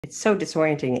It's so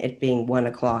disorienting it being 1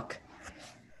 o'clock.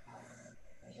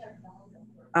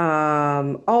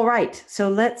 All right, so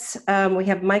let's, we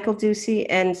have Michael Ducey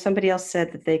and somebody else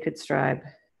said that they could scribe.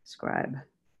 I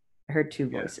heard two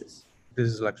voices. This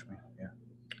is Lakshmi, yeah.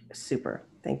 Super,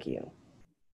 thank you.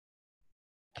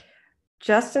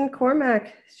 Justin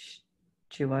Cormack,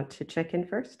 do you want to check in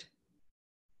first?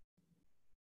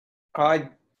 I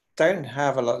don't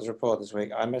have a lot to report this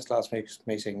week. I missed last week's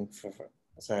meeting,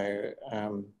 so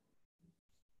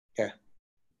yeah,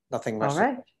 nothing much. All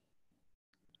right.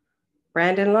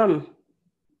 Brandon Lum.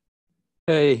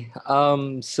 Hey,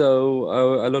 so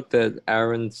I looked at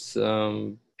Aaron's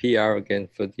PR again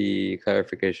for the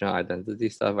clarification identity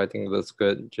stuff. I think it looks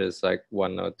good, just like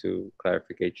 1 or 2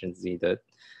 clarifications needed.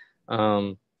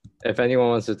 If anyone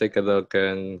wants to take a look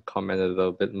and comment a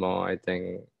little bit more, I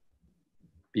think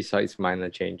besides minor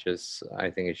changes, I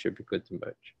think it should be good to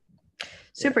merge.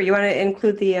 Super, you want to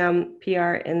include the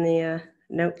PR in the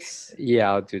notes?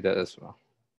 Yeah, I'll do that as well.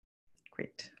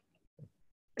 Great.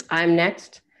 I'm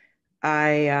next.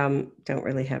 I don't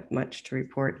really have much to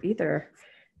report either,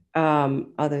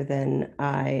 other than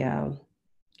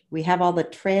we have all the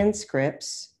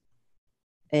transcripts,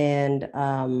 and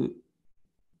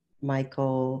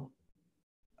Michael,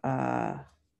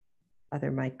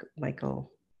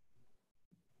 Michael,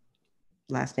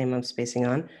 last name I'm spacing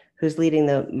on, who's leading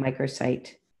the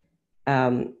microsite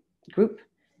group,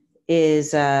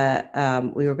 is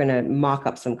we were going to mock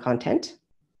up some content,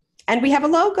 and we have a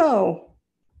logo.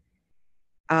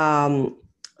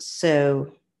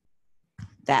 So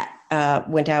that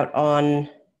went out on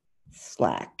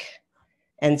Slack,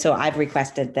 and so I've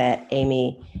requested that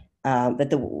Amy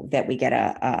that we get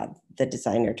the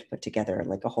designer to put together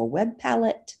like a whole web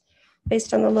palette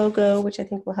based on the logo, which I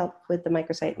think will help with the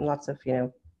microsite and lots of, you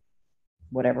know,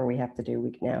 whatever we have to do. We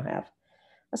can now have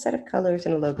a set of colors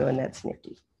and a logo, and that's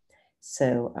nifty.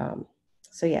 So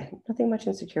so yeah, nothing much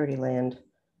in security land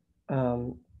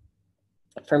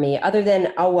for me, other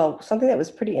than, oh, well, something that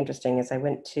was pretty interesting is I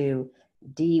went to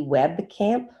DWeb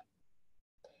Camp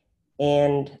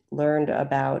and learned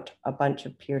about a bunch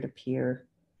of peer-to-peer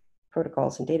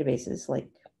protocols and databases like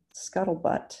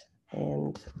Scuttlebutt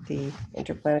and the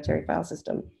Interplanetary File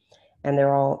System. And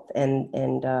they're all,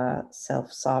 and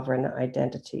self-sovereign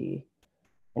identity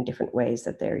and different ways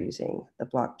that they're using the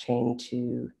blockchain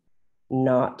to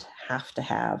not have to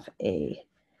have a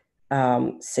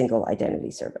single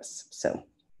identity service. So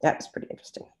that was pretty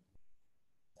interesting.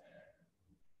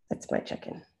 That's my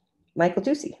check-in. Michael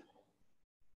Ducey.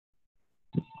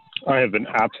 I have been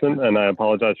absent, and I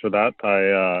apologize for that.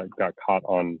 I got caught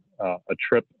on a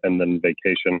trip and then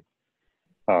vacation,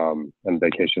 and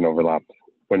vacation overlapped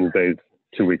Wednesdays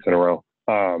 2 weeks in a row.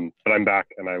 But I'm back,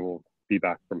 and I will be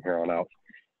back from here on out.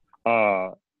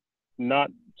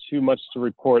 Not too much to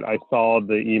report. I saw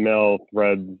the email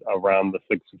threads around the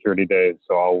SIG-Security Day,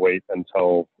 so I'll wait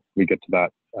until we get to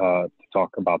that to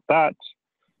talk about that.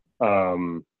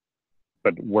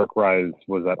 But WorkRise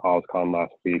was at OSCON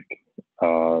last week.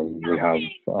 We have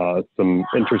some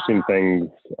interesting things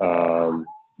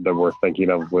that we're thinking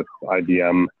of with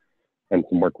IBM and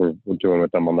some work we're doing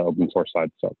with them on the open source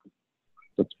side. So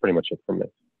that's pretty much it from me.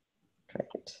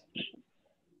 Great.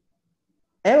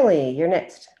 Emily, you're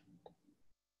next.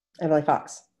 Emily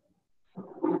Fox. So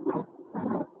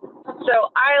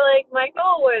I, like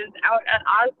Michael, was out at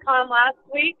OSCON last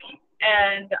week,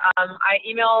 and I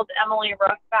emailed Emily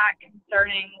Ruff back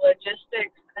concerning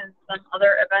logistics and some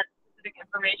other event-specific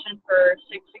information for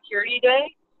SIG-Security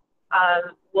Day.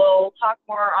 We'll talk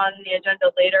more on the agenda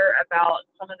later about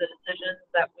some of the decisions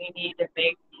that we need to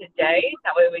make today.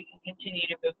 That way we can continue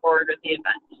to move forward with the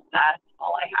event. That's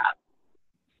all I have.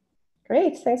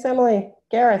 Great, thanks, Emily.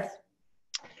 Gareth.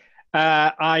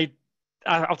 Off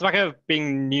the back of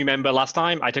being new member last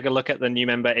time, I took a look at the new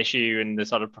member issue and the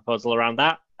sort of proposal around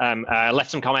that. I left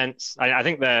some comments. I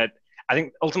think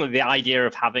ultimately the idea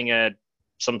of having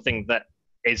something that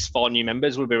is for new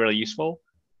members would be really useful.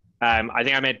 I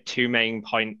think I made 2 main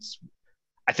points.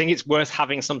 I think it's worth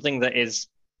having something that is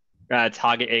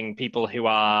targeting people who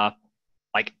are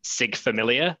like SIG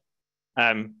familiar,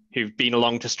 who've been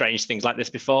along to strange things like this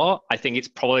before. I think it's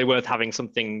probably worth having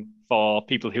something for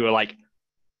people who are like,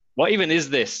 what even is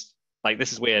this? Like,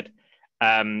 this is weird.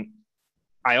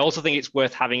 I also think it's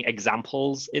worth having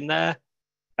examples in there,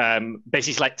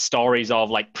 basically like stories of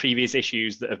like previous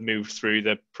issues that have moved through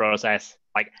the process,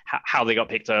 like how they got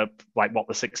picked up, like what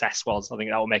the success was. I think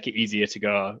that will make it easier to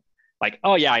go like,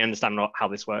 oh yeah, I understand how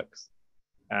this works.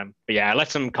 But yeah, I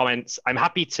left some comments. I'm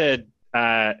happy to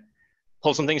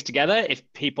pull some things together if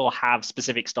people have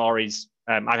specific stories.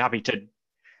 I'm happy to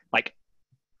like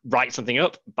write something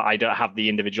up, but I don't have the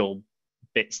individual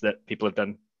bits that people have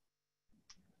done.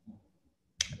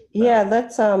 Yeah,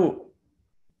 let's,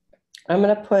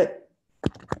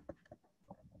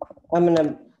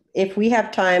 if we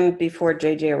have time before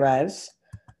JJ arrives,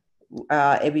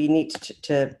 if we need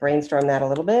to brainstorm that a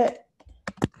little bit,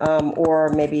 or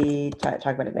maybe talk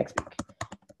about it next week.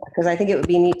 Because I think it would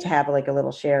be neat to have like a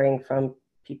little sharing from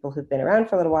people who've been around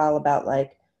for a little while about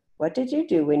like, what did you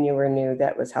do when you were new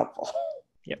that was helpful?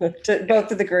 Yep. Both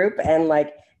to the group and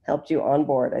like helped you on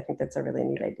board. I think that's a really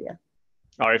neat idea.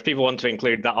 Or if people want to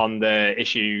include that on the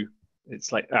issue,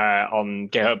 it's like on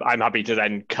GitHub, I'm happy to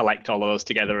then collect all of those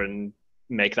together and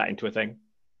make that into a thing.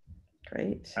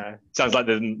 Great. Sounds like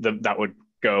that would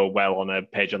go well on a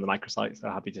page on the microsite, so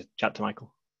happy to chat to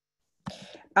Michael.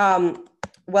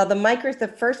 Well,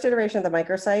 the first iteration of the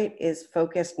microsite is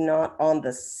focused not on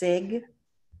the SIG,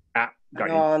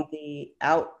 but on the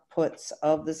outputs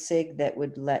of the SIG that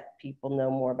would let people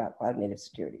know more about cloud native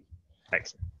security.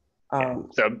 Excellent.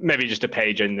 So maybe just a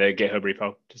page in the GitHub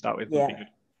repo to start with. Yeah.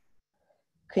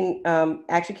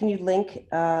 Can you link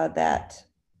that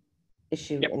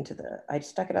issue into the? I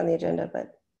stuck it on the agenda,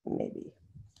 but maybe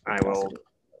I will.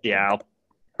 Yeah,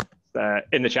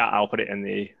 in the chat, I'll put it in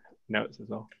the notes as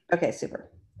well. Okay, super.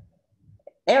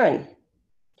 Aaron,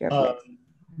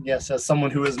 yes, as someone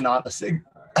who is not a SIG,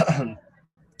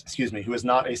 excuse me, who is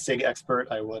not a SIG expert,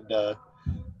 I would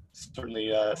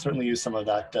certainly use some of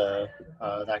that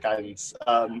that guidance.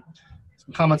 Some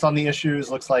comments on the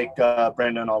issues. Looks like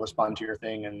Brandon, I'll respond to your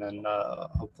thing and then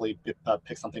hopefully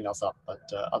pick something else up. But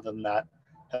other than that,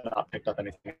 have not picked up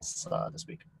anything else this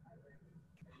week.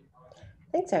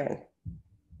 Thanks, Aaron.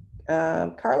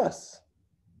 Carlos.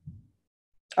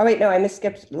 Oh wait, no, I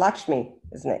skipped. Lakshmi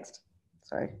is next.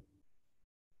 Sorry.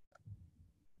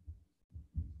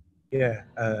 Yeah,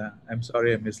 I'm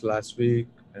sorry I missed last week.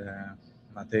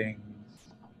 Nothing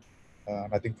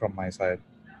from my side.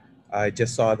 I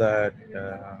just saw that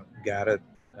Gareth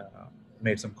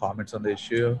made some comments on the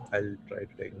issue. I'll try to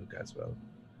take a look as well.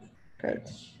 Great.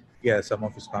 Yeah, some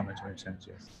of his comments made sense,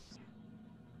 yes.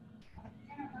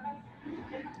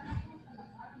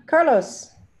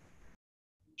 Carlos.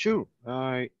 Sure.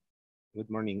 Good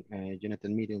morning.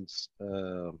 Jonathan Middles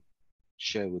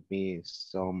shared with me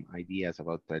some ideas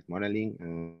about threat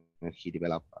modeling. He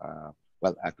developed a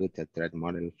good threat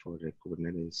model for the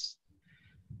Kubernetes.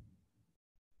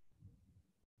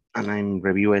 And I'm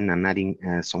reviewing and adding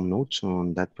some notes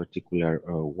on that particular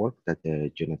work that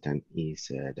Jonathan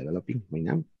is developing right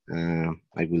now.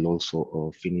 I will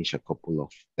also finish a couple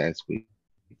of tests with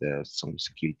some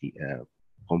security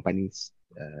companies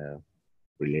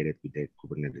related with the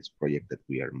Kubernetes project that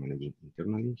we are managing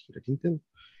internally here at Intel.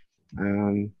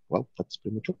 Well, that's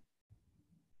pretty much it.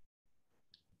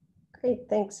 Great,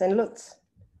 thanks. And Lutz.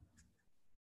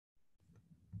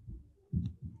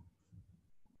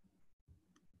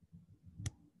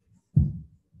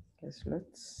 Guess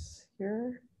Lutz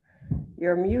here.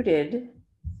 You're muted.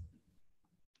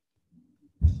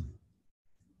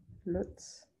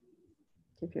 Lutz.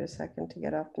 Give you a second to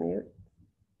get off mute.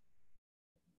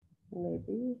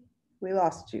 Maybe we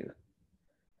lost you.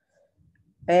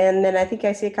 And then I think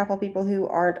I see a couple of people who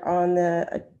aren't on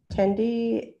the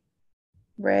attendee.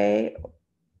 Ray.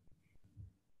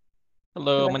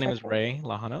 Hello, my name is Ray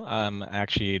Lahano. I'm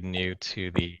actually new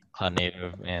to the cloud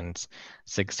native and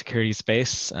SIG-Security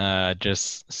space.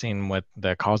 Just seeing what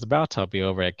the call's about. I'll be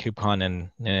over at KubeCon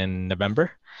in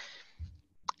November.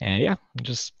 And yeah,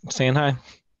 just saying hi.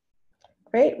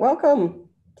 Great, welcome.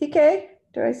 TK,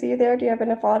 do I see you there? Do you have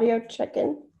enough audio to check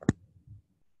in?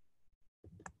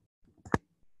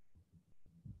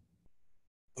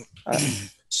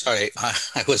 Sorry,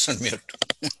 I was on mute.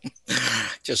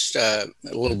 Just a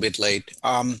little bit late.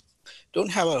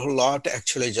 Don't have a whole lot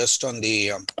actually, just on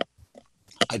the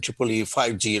IEEE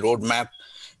 5G roadmap.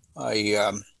 I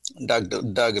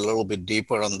dug a little bit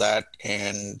deeper on that,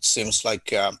 and it seems like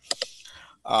there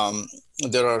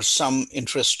are some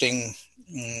interesting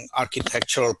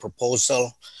architectural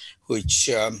proposal which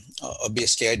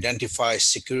obviously identifies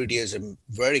security as a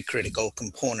very critical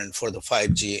component for the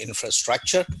 5G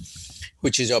infrastructure,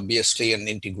 which is obviously an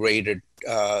integrated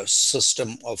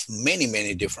system of many,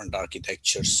 many different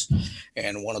architectures.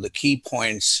 And one of the key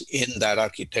points in that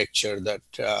architecture that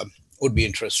would be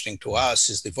interesting to us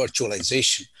is the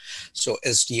virtualization. So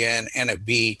SDN,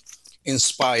 NFV,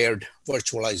 inspired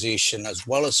virtualization, as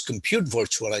well as compute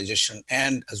virtualization,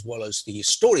 and as well as the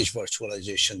storage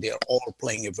virtualization. They are all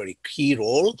playing a very key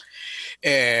role.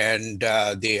 And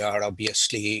they are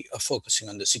obviously focusing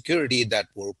on the security that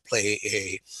will play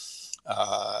a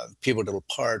pivotal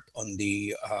part on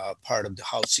the part of the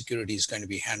how security is going to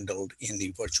be handled in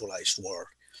the virtualized world.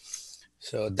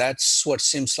 So that's what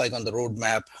seems like on the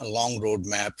roadmap, a long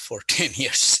roadmap for 10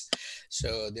 years.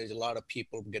 So there's a lot of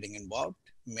people getting involved.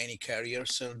 Many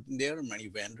carriers are in there, many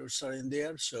vendors are in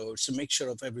there. So it's a mixture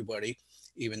of everybody,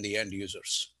 even the end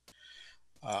users.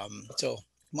 So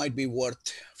might be worth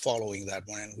following that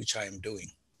one, which I am doing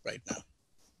right now.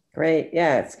 Great.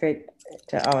 Yeah, it's great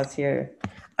to always hear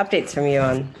updates from you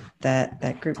on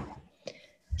that group.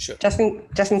 Sure. Justin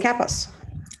Kapos.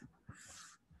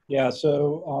 Yeah,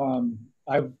 so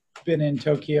I've been in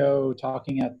Tokyo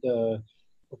talking at the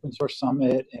Open Source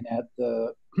Summit and at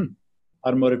the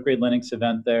Automotive Grade Linux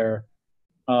event there,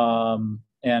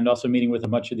 and also meeting with a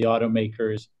bunch of the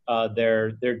automakers.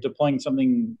 They're deploying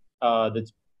something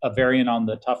that's a variant on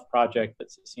the Tough project,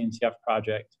 that's the CNCF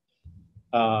project.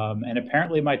 And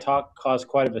apparently my talk caused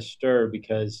quite of a stir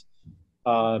because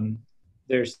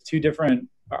there's two different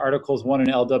articles, one in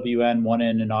LWN, one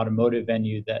in an automotive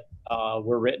venue, that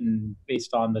were written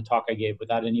based on the talk I gave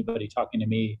without anybody talking to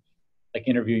me, like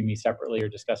interviewing me separately or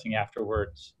discussing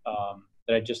afterwards,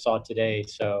 that I just saw today.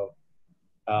 So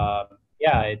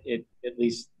yeah, at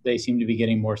least they seem to be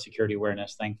getting more security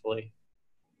awareness, thankfully.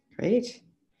 Great.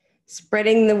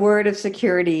 Spreading the word of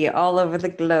security all over the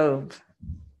globe.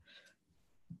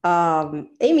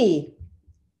 Amy.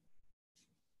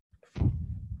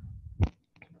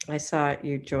 I saw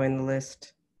you join the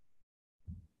list.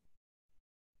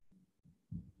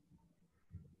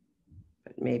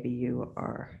 But maybe you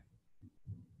appear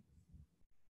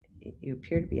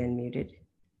to be unmuted.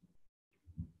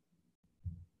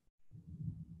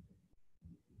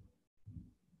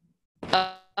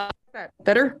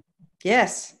 Better?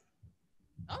 Yes.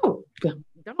 Oh, don't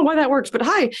know why that works, but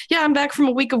hi. Yeah, I'm back from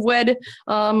a week of WED.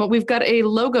 We've got a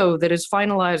logo that is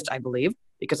finalized, I believe,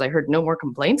 because I heard no more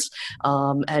complaints.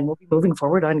 And we'll be moving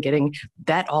forward on getting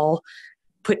that all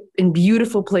put in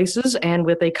beautiful places and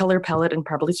with a color palette and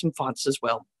probably some fonts as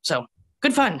well. So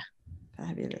good fun.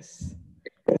 Fabulous.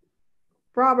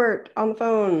 Robert on the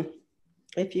phone,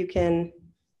 if you can.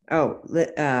 Oh,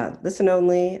 listen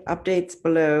only, updates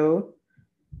below.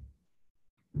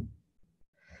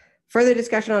 Further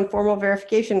discussion on formal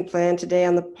verification plan today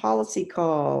on the policy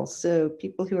call. So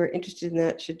people who are interested in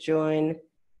that should join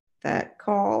that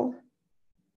call.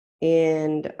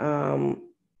 And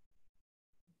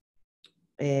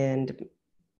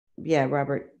yeah,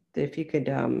 Robert, if you could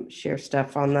share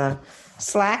stuff on the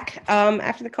Slack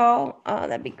after the call,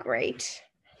 that'd be great.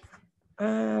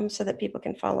 So that people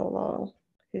can follow along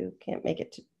who can't make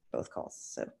it to both calls.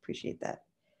 So appreciate that,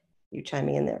 you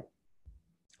chiming in there.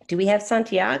 Do we have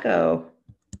Santiago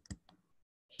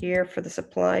here for the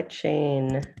supply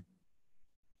chain?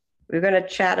 We're going to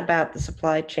chat about the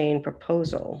supply chain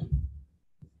proposal.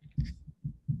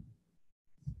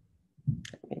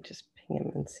 Let me just ping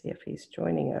him and see if he's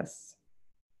joining us.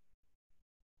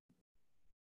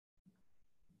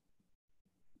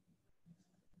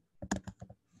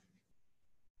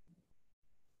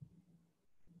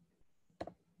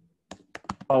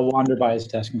 I'll wander by his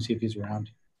desk and see if he's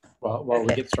around while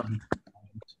we get started.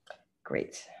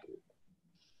 Great.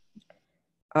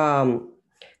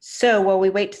 So while we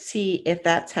wait to see if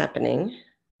that's happening,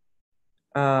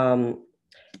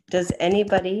 does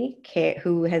anybody care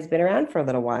who has been around for a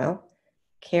little while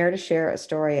care to share a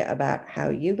story about how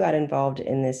you got involved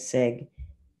in this SIG,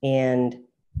 and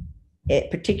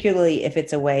it particularly if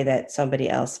it's a way that somebody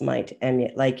else might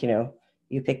emulate, like, you know,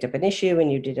 you picked up an issue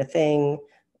and you did a thing,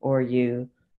 or you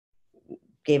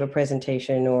gave a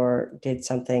presentation or did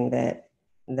something that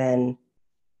then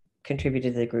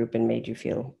contributed to the group and made you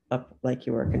feel up like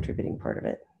you were a contributing part of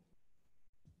it.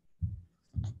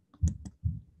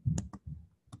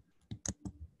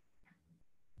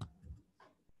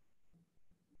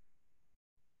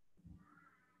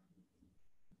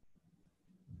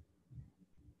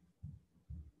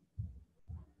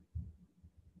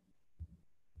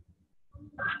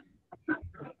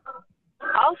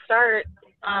 I'll start.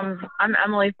 I'm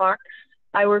Emily Fox.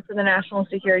 I work for the National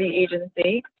Security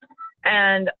Agency,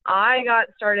 and I got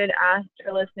started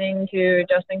after listening to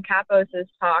Justin Kapos's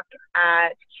talk at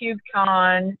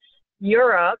KubeCon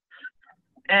Europe,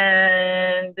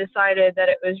 and decided that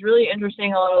it was really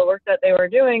interesting, a lot of the work that they were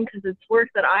doing, because it's work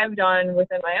that I've done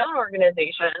within my own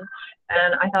organization,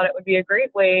 and I thought it would be a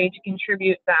great way to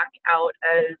contribute back out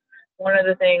as one of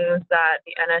the things that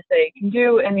the NSA can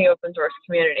do in the open source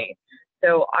community.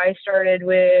 So I started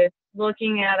with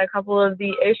looking at a couple of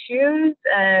the issues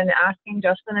and asking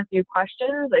Justin a few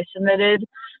questions. I submitted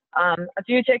a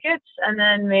few tickets and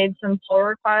then made some pull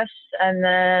requests, and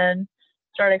then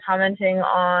started commenting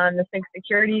on the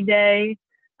SIG-Security Day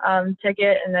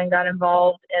ticket, and then got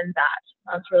involved in that.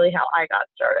 That's really how I got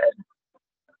started.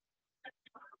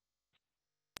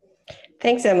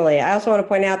 Thanks, Emily. I also want to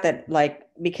point out that, like,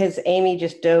 because Emily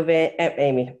just dove in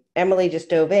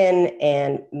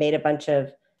and made a bunch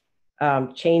of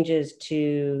changes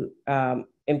to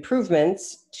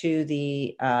improvements to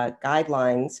the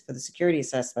guidelines for the security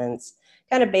assessments,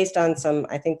 kind of based on some,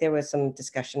 I think there was some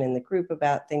discussion in the group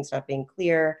about things not being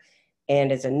clear.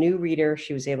 And as a new reader,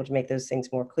 she was able to make those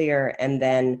things more clear. And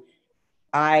then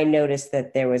I noticed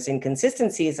that there was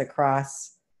inconsistencies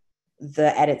across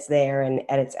the edits there and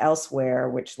edits elsewhere,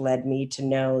 which led me to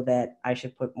know that I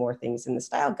should put more things in the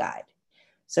style guide.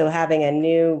 So having a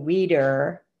new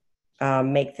reader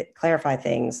clarify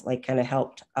things, like, kind of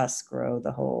helped us grow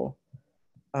the whole,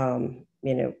 you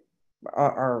know,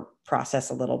 our process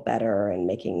a little better, and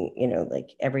making, you know,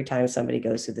 like, every time somebody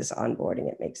goes through this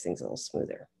onboarding, it makes things a little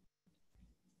smoother.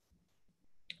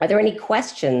 Are there any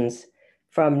questions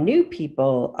from new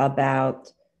people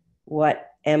about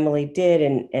what Emily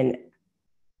did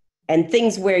and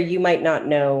things where you might not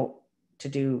know to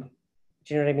do?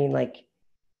 Do you know what I mean? Like,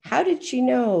 how did she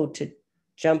know to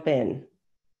jump in?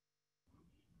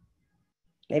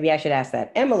 Maybe I should ask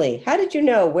that. Emily, how did you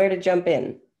know where to jump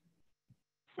in?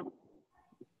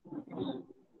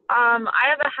 I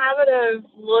have a habit of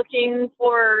looking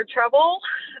for trouble,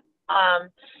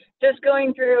 just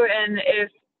going through, and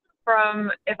if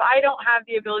I don't have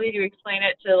the ability to explain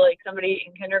it to, like, somebody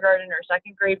in kindergarten or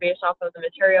second grade based off of the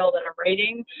material that I'm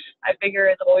reading, I figure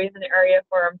it's always an area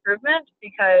for improvement,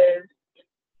 because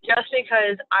just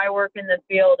because I work in the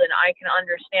field and I can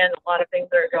understand a lot of things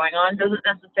that are going on doesn't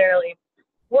necessarily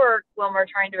work when we're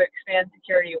trying to expand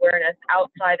security awareness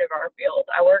outside of our field.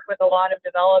 I work with a lot of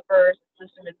developers,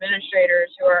 system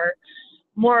administrators who are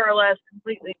more or less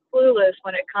completely clueless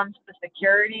when it comes to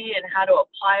security and how to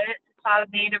apply it to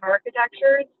cloud native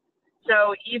architectures.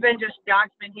 So even just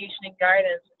documentation and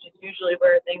guidance, which is usually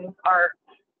where things are,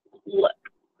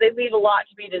 they leave a lot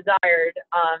to be desired.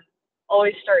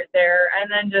 Always start there,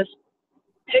 and then just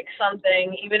pick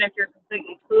something, even if you're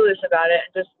completely clueless about it,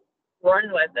 and just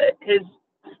run with it. Because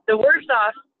the worst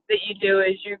off that you do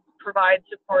is you provide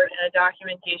support in a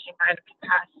documentation kind of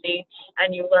capacity,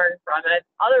 and you learn from it.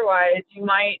 Otherwise, you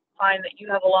might find that you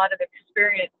have a lot of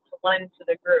experience to lend to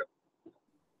the group.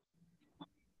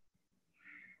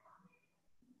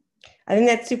 I think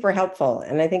that's super helpful.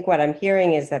 And I think what I'm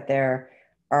hearing is that there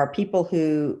are people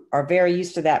who are very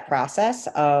used to that process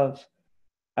of,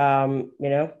 you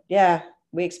know, yeah,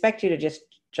 we expect you to just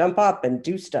jump up and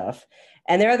do stuff.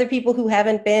 And there are other people who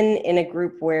haven't been in a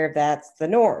group where that's the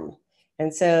norm.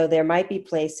 And so there might be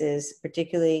places,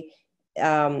 particularly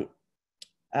the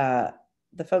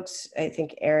folks, I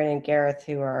think Aaron and Gareth,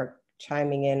 who are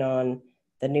chiming in on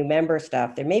the new member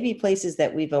stuff, there may be places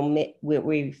that we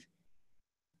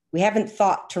haven't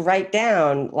thought to write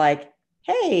down, like,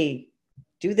 hey,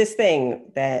 do this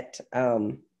thing that,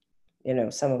 you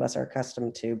know, some of us are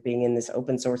accustomed to being in this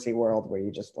open sourcey world where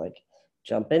you just, like,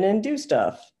 jump in and do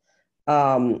stuff,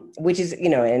 which is, you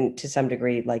know, and to some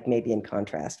degree, like, maybe in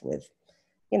contrast with,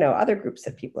 you know, other groups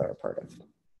that people are a part of,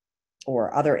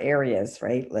 or other areas,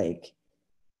 right? Like,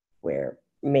 where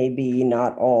maybe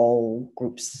not all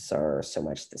groups are so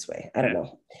much this way. I don't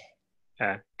know.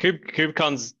 Yeah,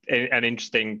 KubeCon's an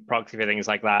interesting proxy for things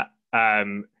like that.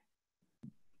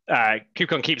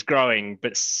 KubeCon keeps growing,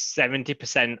 but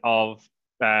 70% of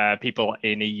people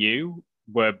in EU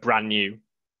were brand new.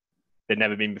 They'd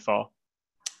never been before.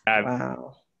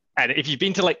 Wow. And if you've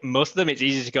been to, like, most of them, it's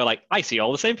easy to go, like, I see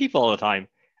all the same people all the time.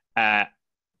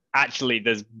 Actually,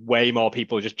 there's way more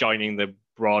people just joining the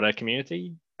broader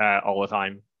community all the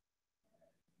time.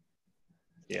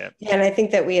 Yeah. And I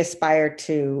think that we aspire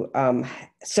to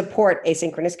support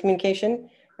asynchronous communication,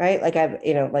 right? Like,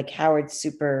 you know, like, Howard's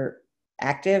super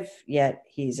active, yet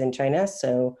he's in China.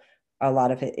 So a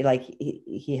lot of it, like,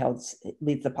 he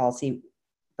leads the policy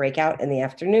breakout in the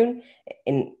afternoon,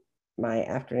 in my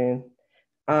afternoon,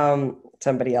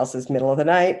 somebody else's middle of the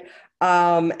night.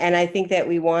 And I think that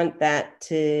we want that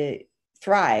to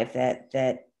thrive,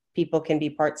 that people can be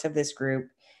parts of this group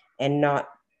and not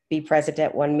be present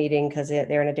at one meeting because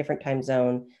they're in a different time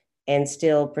zone, and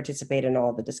still participate in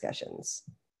all the discussions.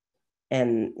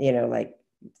 And, you know, like,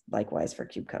 likewise for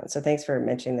KubeCon. So thanks for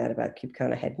mentioning that about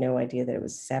KubeCon. I had no idea that it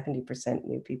was 70%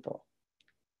 new people.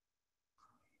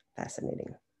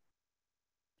 Fascinating.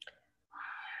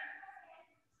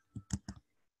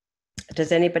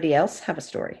 Does anybody else have a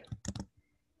story?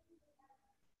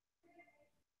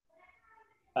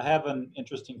 I have an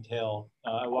interesting tale.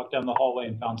 I walked down the hallway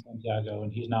and found Santiago,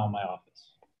 and he's now in my office.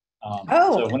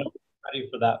 So ready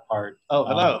for that part. Oh,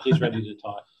 hello. He's ready to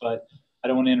talk, but I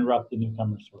don't want to interrupt the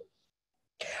newcomer story.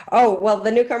 Oh, well,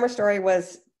 the newcomer story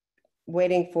was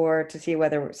waiting to see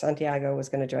whether Santiago was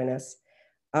going to join us.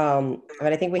 But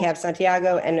I think we have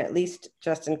Santiago and at least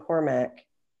Justin Cormack,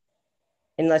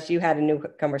 unless you had a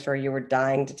newcomer story you were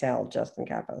dying to tell, Justin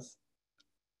Kappas.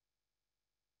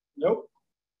 Nope.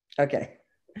 Okay.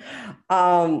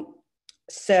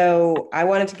 So I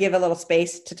wanted to give a little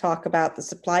space to talk about the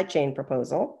supply chain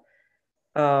proposal.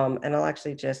 And I'll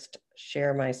actually just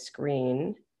share my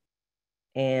screen.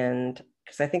 And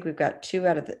because I think we've got two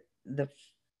out of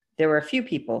there were a few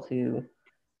people who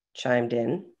chimed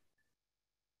in.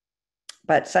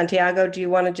 But Santiago, do you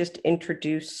want to just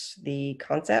introduce the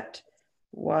concept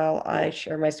while I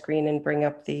share my screen and bring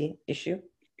up the issue?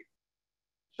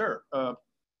 Sure.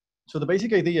 So the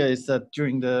basic idea is that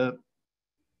during the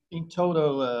in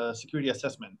toto security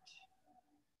assessment,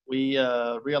 we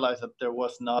realized that there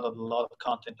was not a lot of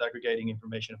content aggregating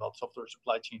information about software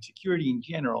supply chain security in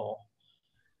general.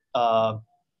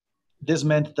 This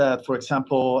meant that, for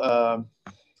example,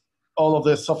 all of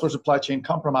the software supply chain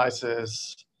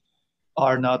compromises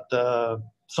are not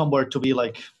somewhere to be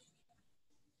like,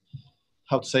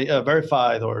 how to say,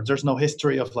 verified, or there's no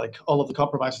history of like all of the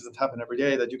compromises that happen every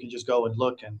day that you can just go and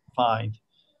look and find.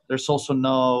 There's also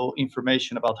no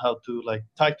information about how to like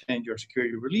tighten your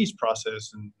security release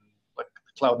process and like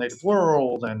the cloud native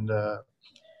world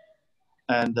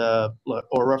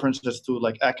or references to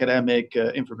like academic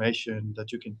information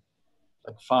that you can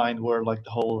like find where like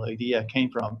the whole idea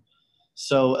came from.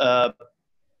 So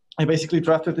I basically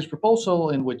drafted this proposal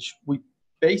in which we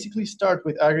basically start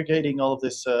with aggregating all of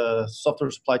this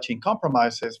software supply chain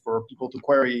compromises for people to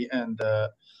query and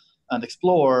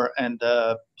explore, and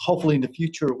hopefully in the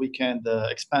future we can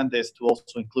expand this to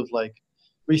also include like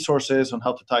resources on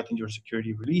how to tighten your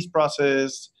security release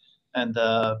process, and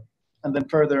then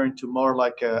further into more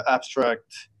like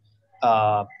abstract,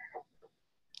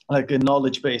 like a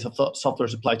knowledge base of software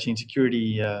supply chain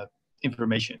security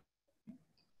information.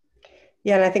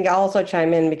 Yeah, and I think I'll also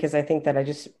chime in because I think that I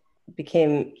just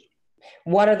became,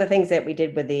 one of the things that we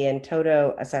did with the in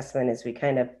toto assessment is we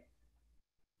kind of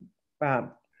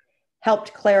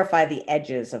helped clarify the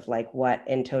edges of like what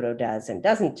in toto does and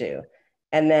doesn't do.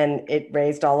 And then it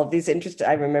raised all of these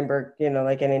I remember,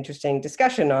 like an interesting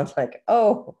discussion on like,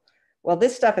 oh, well,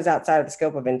 this stuff is outside of the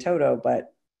scope of in toto,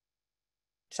 but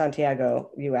Santiago,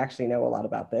 you actually know a lot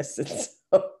about this. And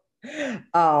so,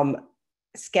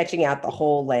 sketching out the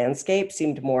whole landscape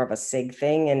seemed more of a SIG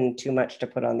thing and too much to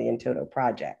put on the in toto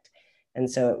project.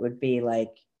 And so it would be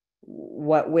like,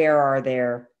 where are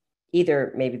there,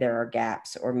 either maybe there are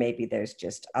gaps or maybe there's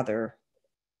just other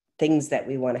things that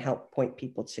we want to help point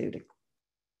people to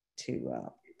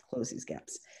close these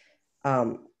gaps.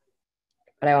 But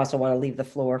I also want to leave the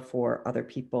floor for other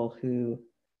people who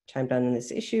chimed on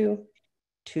this issue,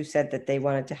 who said that they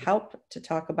wanted to help to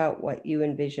talk about what you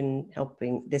envision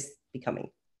helping this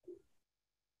becoming.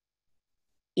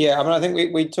 Yeah, I mean, I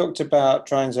think we talked about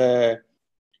trying to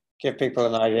give people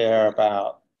an idea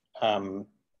about the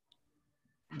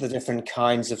different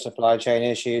kinds of supply chain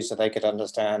issues so they could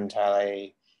understand how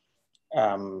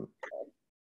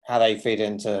they feed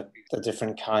into the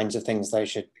different kinds of things they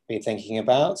should be thinking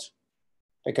about.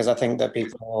 Because I think that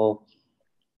people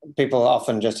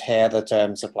often just hear the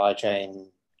term supply chain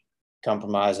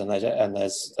compromise, and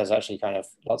there's actually kind of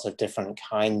lots of different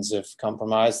kinds of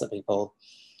compromise that people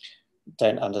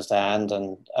don't understand,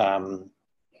 and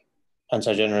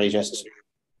so generally just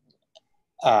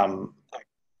I'm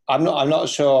not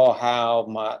sure how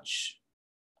much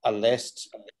a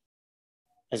list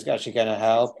is actually going to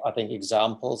help. I think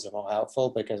examples are more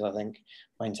helpful, because I think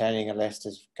maintaining a list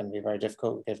is going to be very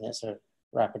difficult given it's a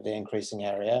rapidly increasing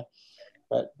area,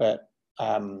 but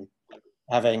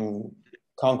having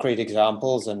concrete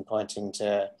examples and pointing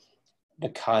to the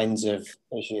kinds of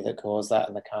issue that cause that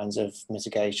and the kinds of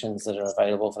mitigations that are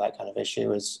available for that kind of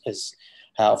issue is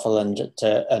helpful, and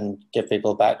give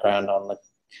people background on the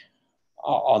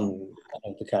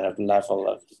kind of level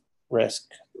of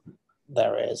risk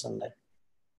there is.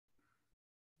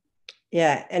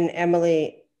 Yeah, and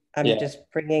Emily, I'm just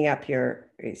bringing up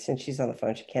since she's on the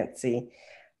phone, she can't see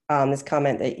this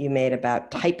comment that you made about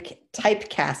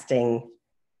typecasting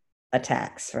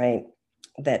attacks, right?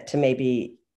 That to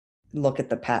maybe look at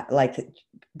like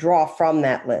draw from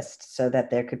that list so that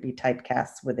there could be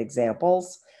typecasts with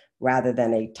examples rather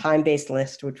than a time-based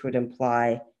list, which would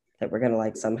imply that we're going to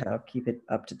like somehow keep it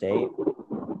up to date.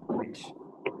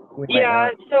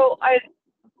 Yeah, so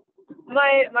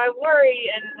my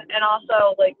worry and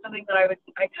also like something that I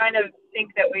kind of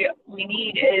think that we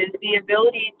need is the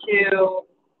ability to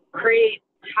create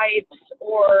types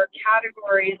or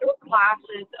categories or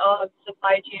classes of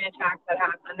supply chain attacks that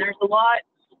happen. There's a lot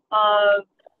of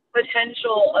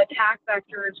potential attack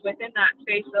vectors within that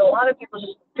space that a lot of people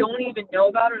just don't even know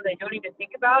about, or they don't even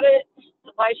think about it.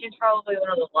 Supply chain is probably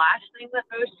one of the last things that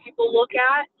most people look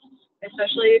at,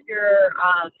 especially if you're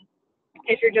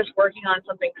just working on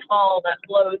something small that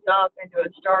blows up into a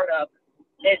startup.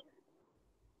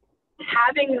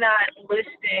 Having that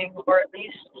listing, or at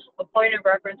least a point of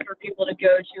reference for people to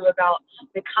go to about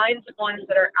the kinds of ones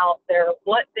that are out there,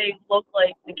 what they look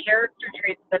like, the character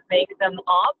traits that make them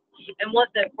up, and what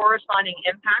the corresponding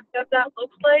impact of that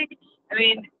looks like. I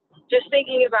mean, just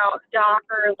thinking about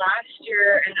Docker last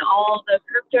year and all the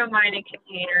crypto mining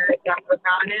containers that were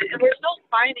found, and we're still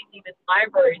finding even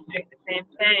libraries doing the same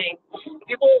thing.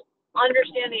 People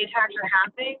understand the attacks are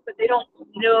happening, but they don't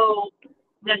know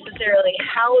necessarily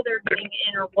how they're getting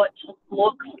in or what to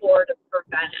look for to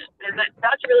prevent it. And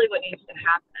that's really what needs to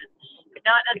happen.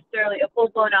 Not necessarily a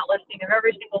full-blown out listing of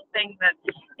every single thing that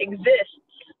exists,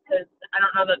 because I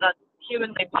don't know that that's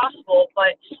humanly possible,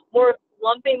 but more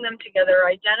lumping them together,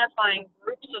 identifying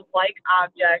groups of like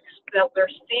objects that we're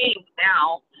seeing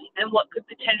now, and what could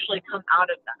potentially come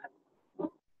out of that.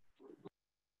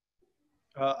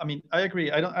 I mean, I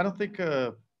agree. I don't think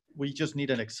we just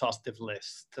need an exhaustive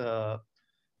list.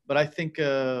 But I think,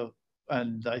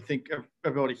 and I think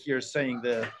everybody here is saying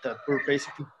that we're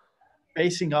basically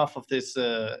basing off of this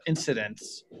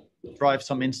incidents drive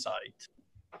some insight.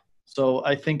 So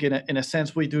I think in a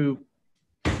sense we do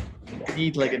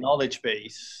need like a knowledge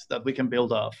base that we can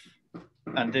build off,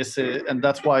 and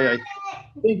that's why I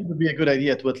think it would be a good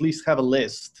idea to at least have a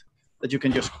list that you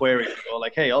can just query and go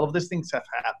like, hey, all of these things have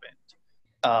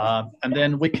happened, and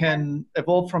then we can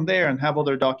evolve from there and have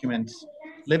other documents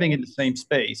living in the same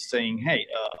space saying, hey,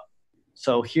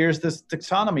 so here's this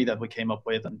taxonomy that we came up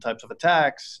with and types of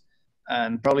attacks,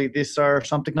 and probably these are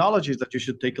some technologies that you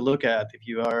should take a look at if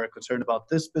you are concerned about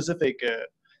this specific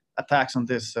attacks on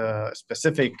this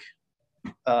specific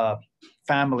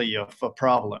family of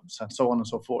problems, and so on and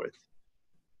so forth.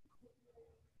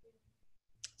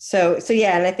 So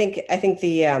yeah, and I think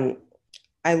the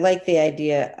I like the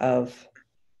idea of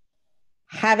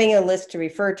having a list to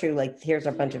refer to, like here's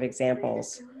a bunch of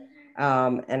examples.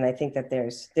 And I think that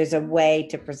there's a way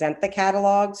to present the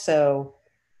catalog. So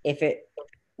if it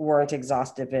weren't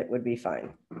exhaustive, it would be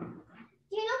fine.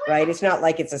 Right? It's not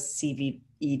like it's a CVE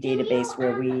database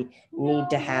where we need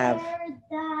to have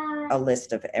a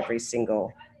list of every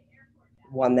single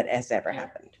one that has ever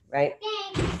happened, right?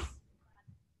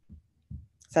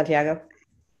 Santiago?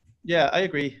 Yeah, I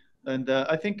agree. And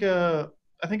I think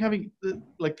having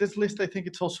like this list, I think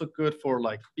it's also good for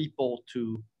like people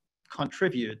to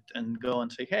contribute and go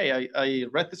and say, hey, I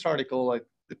read this article, I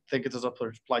think it's a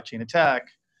supply chain attack.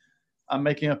 I'm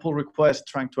making a pull request,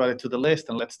 trying to add it to the list,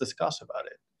 and let's discuss about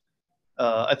it.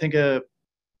 I think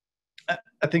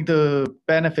the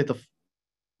benefit of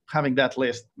having that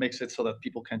list makes it so that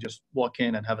people can just walk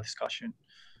in and have a discussion.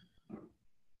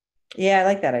 Yeah, I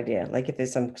like that idea. Like if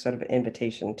there's some sort of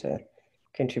invitation to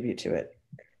contribute to it.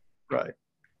 Right.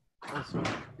 Also,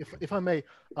 if I may,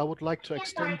 I would like to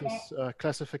extend this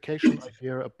classification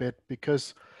idea a bit,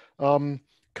 because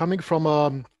coming from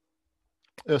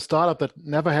a startup that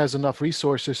never has enough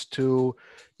resources to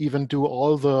even do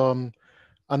all the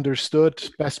understood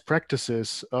best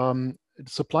practices,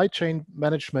 supply chain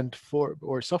management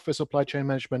or software supply chain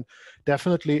management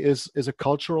definitely is a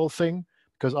cultural thing,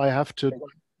 because I have to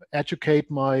educate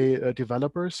my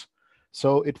developers.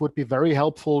 So it would be very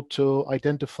helpful to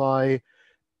identify,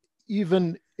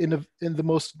 even in the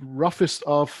most roughest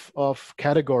of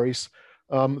categories,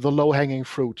 the low-hanging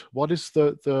fruit. What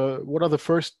are the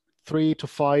first 3 to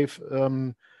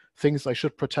 5 things I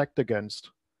should protect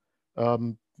against?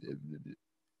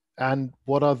 And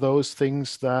what are those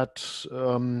things that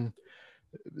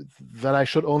that I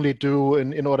should only do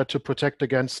in order to protect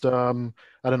against, I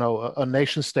don't know, a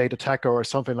nation state attacker or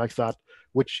something like that,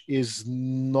 which is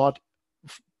not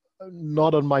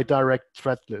on my direct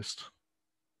threat list.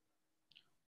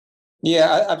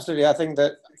 Yeah, absolutely. I think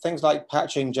that things like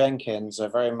patching Jenkins are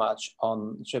very much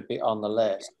should be on the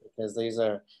list, because these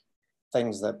are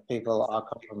things that people are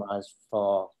compromised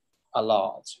for a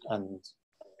lot, and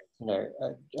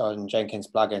on Jenkins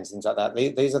plugins, things like that.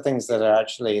 These are things that are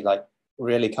actually like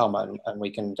really common, and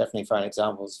we can definitely find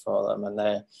examples for them, and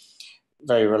they're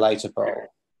very relatable,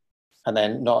 and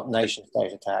they're not nation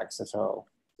state attacks at all.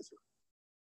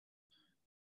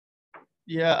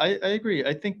 Yeah, I agree.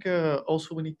 I think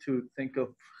also we need to think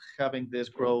of having this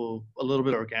grow a little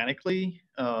bit organically,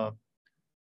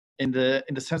 in the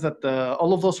sense that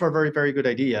all of those are very, very good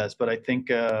ideas. But I think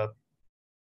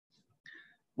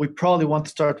we probably want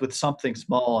to start with something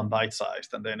small and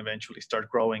bite-sized, and then eventually start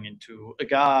growing into a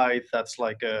guide that's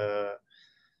like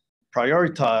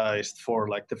prioritized for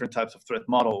like different types of threat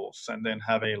models, and then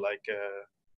have a like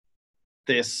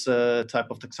this type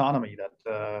of taxonomy that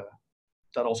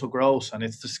that also grows and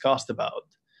it's discussed about.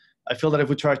 I feel that if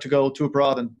we try to go too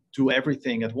broad and do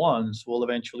everything at once, we'll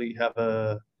eventually have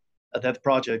a dead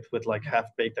project with like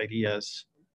half-baked ideas,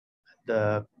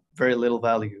 and very little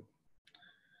value.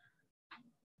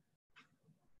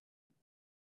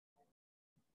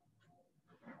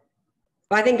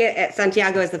 Well, I think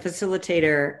Santiago, as the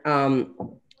facilitator,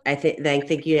 I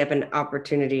think you have an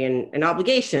opportunity and an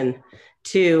obligation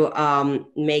to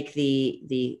make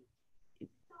the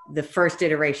first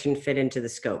iteration fit into the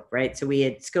scope, right? So we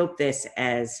had scoped this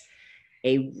as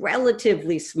a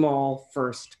relatively small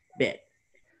first bit.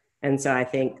 And so I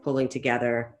think pulling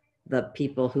together the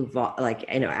people who, like,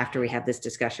 you know, after we have this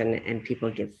discussion and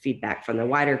people give feedback from the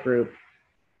wider group,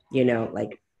 you know,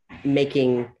 like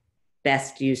making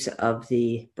best use of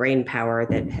the brain power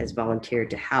that has volunteered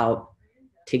to help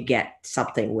to get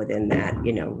something within that,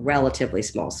 you know, relatively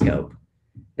small scope,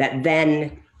 that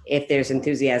then if there's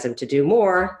enthusiasm to do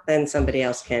more, then somebody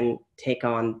else can take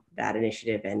on that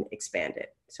initiative and expand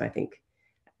it. So I think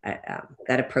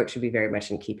that approach should be very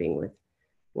much in keeping with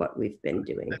what we've been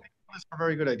doing. I think those are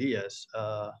very good ideas.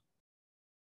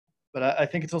 But I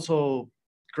think it's also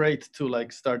great to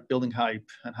like start building hype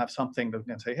and have something that we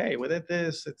can say, hey, we did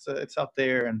this, it's out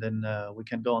there, and then we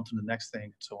can go on to the next thing,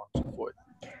 and so on and so forth.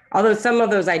 Although some of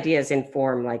those ideas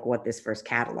inform like what this first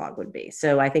catalog would be.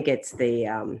 So I think it's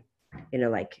the, you know,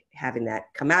 like having that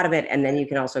come out of it, and then you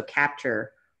can also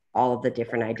capture all of the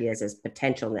different ideas as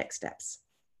potential next steps.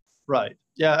 Right.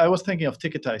 Yeah, I was thinking of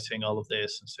ticketizing all of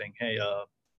this and saying, hey,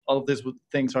 all of these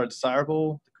things are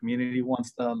desirable, the community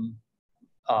wants them,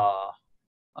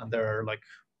 and they're like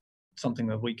something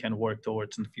that we can work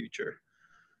towards in the future.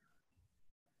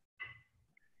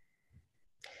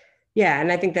 Yeah,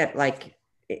 and I think that like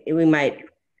we might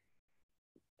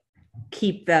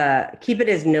keep it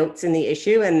as notes in the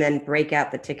issue, and then break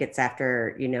out the tickets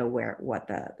after, you know, what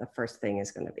the first thing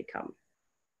is going to become.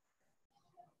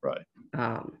 Right.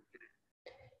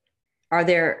 Are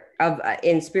there,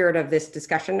 in spirit of this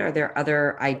discussion, are there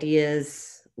other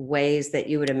ideas, ways that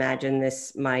you would imagine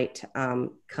this might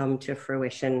come to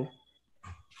fruition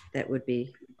that would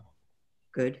be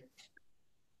good?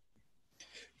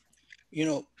 You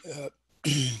know,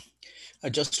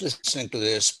 just listening to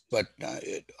this, but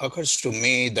it occurs to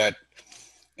me that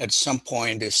at some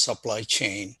point the supply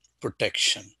chain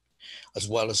protection, as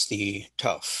well as the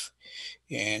tough,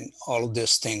 and all of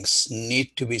these things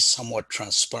need to be somewhat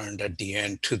transparent at the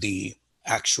end to the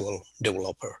actual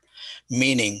developer,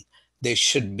 meaning they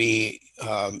should be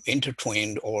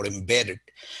intertwined or embedded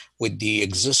with the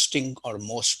existing or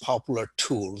most popular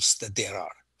tools that there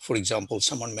are. For example,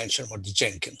 someone mentioned about the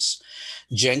Jenkins.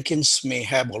 Jenkins may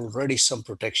have already some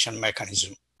protection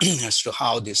mechanism as to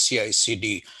how the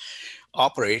CI/CD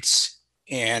operates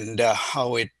and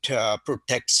how it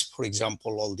protects, for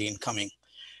example, all the incoming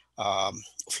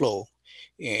flow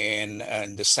and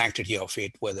the sanctity of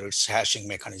it, whether it's hashing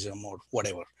mechanism or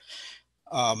whatever.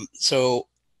 So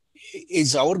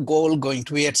is our goal going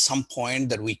to be at some point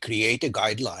that we create a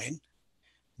guideline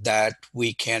that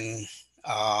we can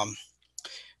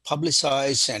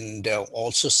publicize and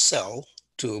also sell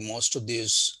to most of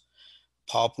these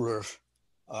popular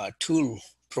tool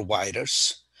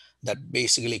providers that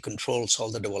basically controls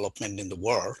all the development in the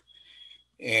world,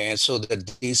 and so that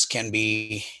these can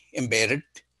be embedded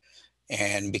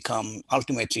and become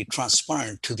ultimately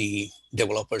transparent to the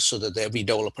developers, so that every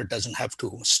developer doesn't have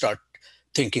to start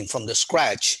thinking from the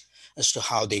scratch as to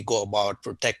how they go about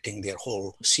protecting their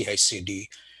whole CI/CD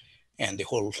and the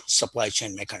whole supply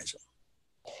chain mechanism.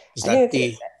 Is that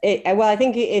well, I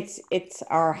think it's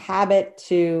our habit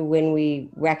to, when we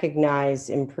recognize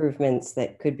improvements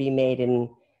that could be made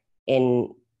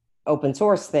in open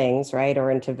source things, right,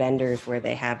 or into vendors where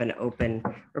they have an open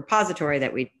repository,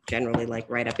 that we generally like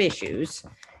write up issues.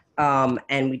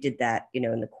 And we did that, you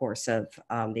know, in the course of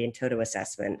the in-toto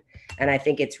assessment. And I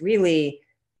think it's really,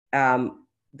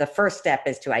 the first step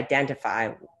is to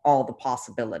identify all the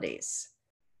possibilities,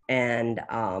 and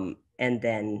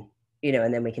then, you know,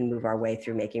 and then we can move our way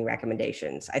through making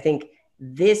recommendations. I think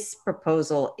this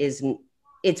proposal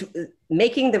it's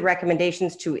making the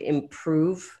recommendations to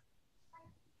improve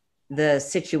the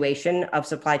situation of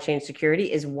supply chain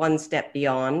security is one step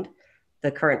beyond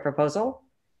the current proposal.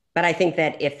 But I think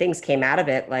that if things came out of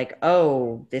it like,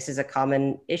 oh, this is a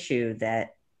common issue,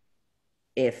 that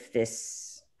if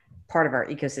this part of our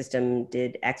ecosystem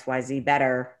did XYZ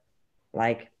better,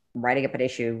 like writing up an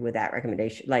issue with that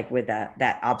recommendation, like with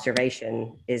that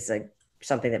observation, is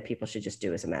something that people should just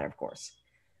do as a matter of course.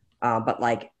 But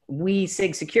like we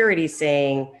SIG-Security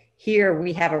saying, here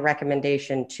we have a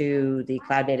recommendation to the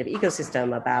cloud native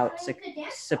ecosystem about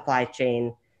supply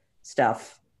chain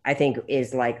stuff, I think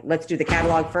is like, let's do the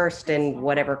catalog first and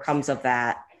whatever comes of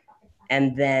that.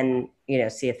 And then,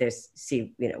 see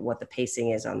what the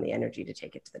pacing is on the energy to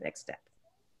take it to the next step.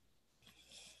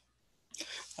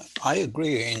 I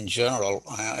agree in general.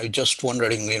 I'm just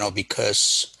wondering,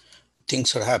 because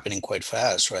things are happening quite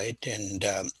fast, right? And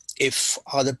if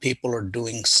other people are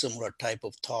doing similar type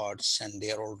of thoughts and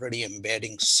they are already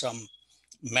embedding some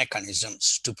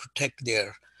mechanisms to protect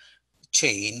their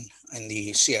chain in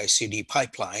the CI/CD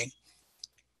pipeline,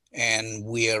 and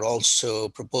we are also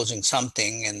proposing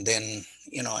something, and then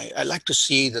I like to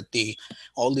see that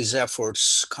all these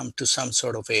efforts come to some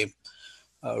sort of a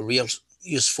real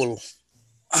useful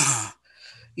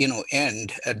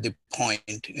end at the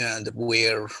point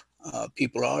where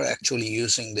people are actually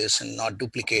using this and not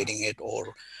duplicating it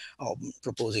or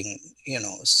proposing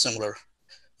similar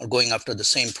or going after the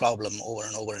same problem over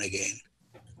and over and again.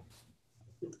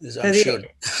 I'm sure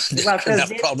there are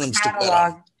enough problems to go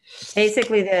on.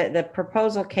 Basically, the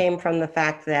proposal came from the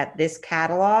fact that this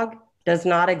catalog does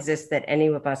not exist that any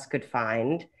of us could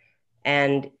find,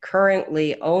 and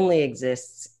currently only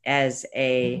exists as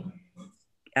a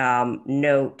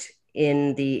note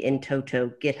in the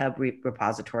in-toto GitHub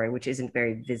repository, which isn't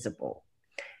very visible.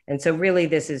 And so really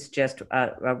this is just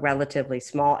a relatively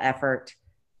small effort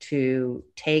to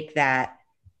take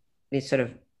this sort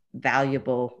of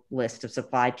valuable list of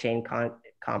supply chain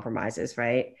compromises,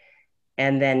 right?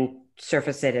 And then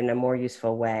surface it in a more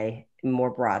useful way,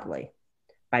 more broadly,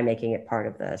 by making it part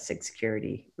of the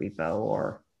SIG-Security repo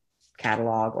or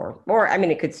catalog, or I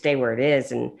mean, it could stay where it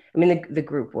is, and I mean, the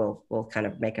group will kind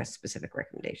of make us specific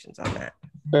recommendations on that.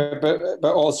 But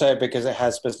also because it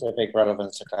has specific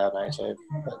relevance to cloud native,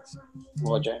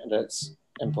 that's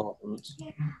important.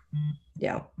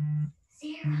 Yeah.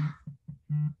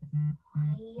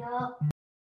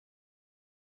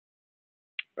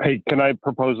 Hey, can I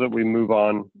propose that we move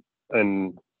on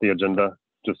in the agenda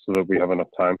just so that we have enough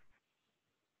time?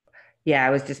 Yeah, I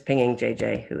was just pinging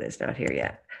JJ, who is not here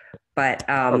yet. But okay.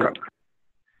 I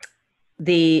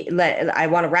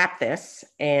want to wrap this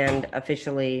and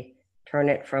officially turn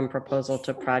it from proposal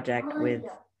to project with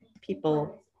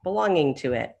people belonging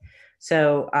to it.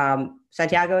 So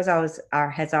Santiago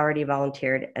has already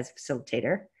volunteered as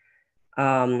facilitator.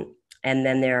 And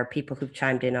then there are people who've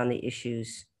chimed in on the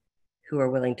issues who are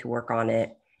willing to work on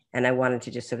it. And I wanted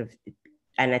to just sort of,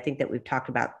 and I think that we've talked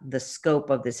about the scope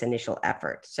of this initial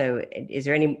effort. So is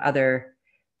there any other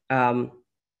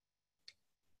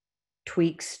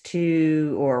tweaks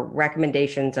to or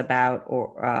recommendations about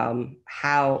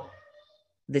how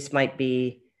this might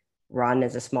be run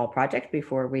as a small project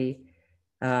before we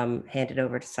hand it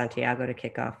over to Santiago to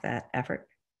kick off that effort?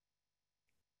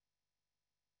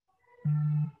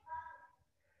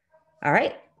 All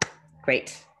right,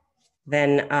 great.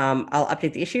 Then I'll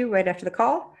update the issue right after the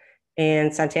call.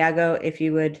 And Santiago, if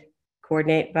you would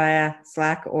coordinate via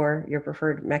Slack or your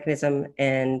preferred mechanism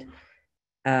and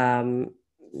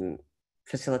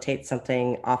facilitate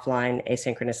something offline,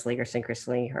 asynchronously or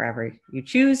synchronously, however you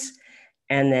choose,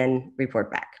 and then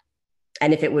report back.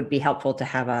 And if it would be helpful to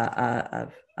have a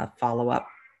follow-up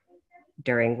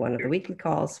during one of the weekly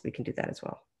calls, we can do that as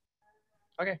well.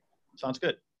 Okay, sounds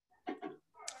good.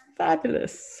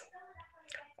 Fabulous.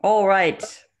 All right.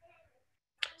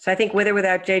 So I think with or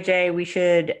without JJ, we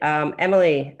should,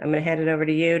 Emily, I'm going to hand it over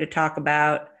to you to talk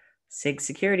about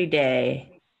SIG-Security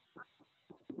Day.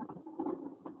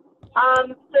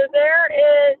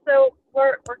 So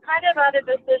we're kind of at a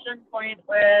decision point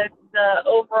with the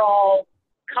overall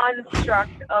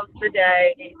construct of the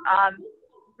day.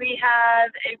 We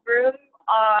have a room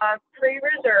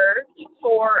pre-reserved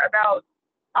for about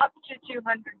up to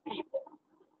 200 people.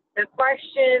 The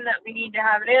question that we need to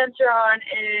have an answer on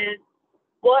is,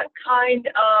 what kind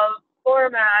of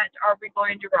format are we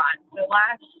going to run? So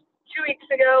 2 weeks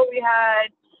ago, we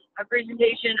had a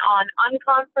presentation on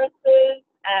unconferences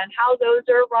and how those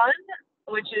are run,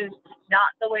 which is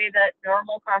not the way that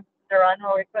normal conferences are run,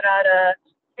 where we put out a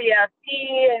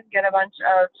CFP and get a bunch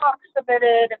of talks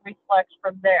submitted and we select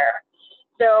from there.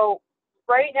 So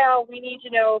right now, we need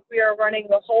to know if we are running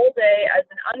the whole day as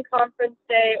an unconference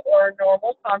day or a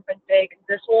normal conference day, because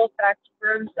this will affect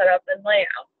room setup and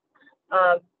layout.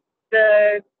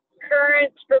 The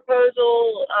current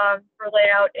proposal for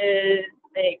layout is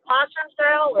a classroom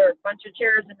style, or a bunch of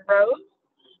chairs in rows,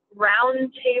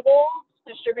 round tables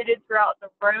distributed throughout the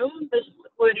room. This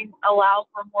would allow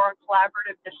for more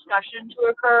collaborative discussion to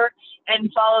occur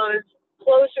and follows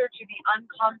closer to the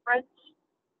unconference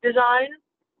design.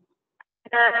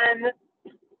 And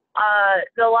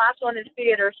the last one is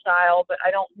theater style, but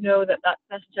I don't know that that's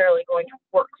necessarily going to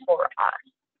work for us.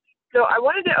 So I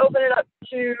wanted to open it up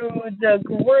to the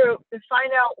group to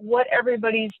find out what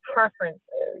everybody's preference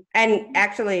is. And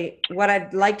actually, what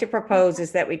I'd like to propose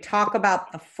is that we talk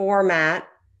about the format,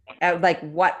 like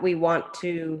what we want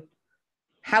to,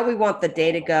 how we want the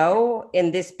day to go in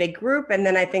this big group. And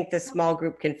then I think the small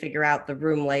group can figure out the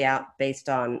room layout based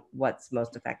on what's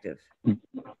most effective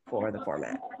for the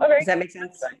format. Okay. Does that make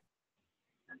sense?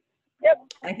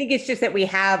 Yep. I think it's just that we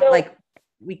have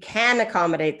we can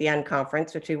accommodate the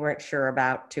unconference, which we weren't sure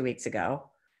about 2 weeks ago,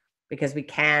 because we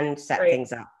can set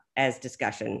things up as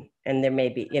discussion, and there may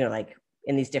be, you know, like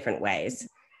in these different ways.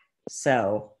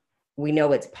 So we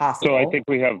know it's possible. So I think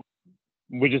we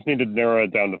just need to narrow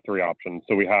it down to 3 options.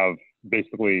 So we have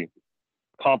basically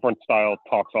conference style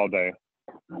talks all day,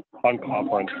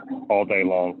 unconference all day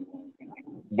long.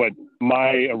 But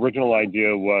my original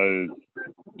idea was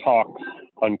talks,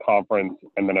 unconference,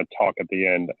 and then a talk at the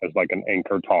end as like an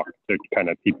anchor talk to kind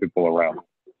of keep people around.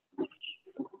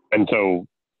 And so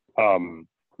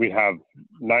we have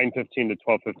 9:15 to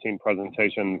 12:15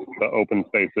 presentations, the open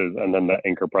spaces, and then the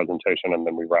anchor presentation, and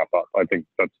then we wrap up. I think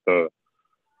that's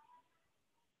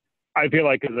I feel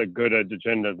like is a good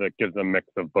agenda that gives a mix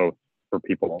of both for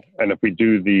people. And if we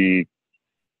do the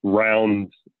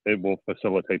rounds, it will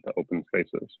facilitate the open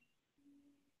spaces.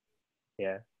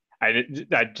 Yeah. I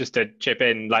just to chip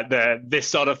in, like this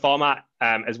sort of format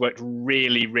has worked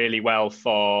really, really well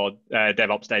for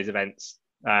DevOps Days events.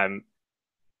 Like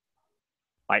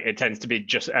it tends to be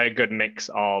just a good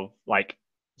mix of like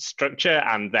structure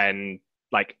and then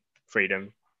like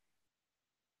freedom.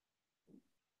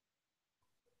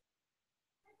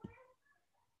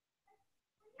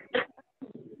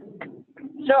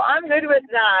 So I'm good with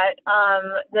that.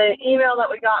 The email that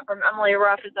we got from Emily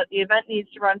Ruff is that the event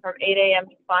needs to run from 8 a.m.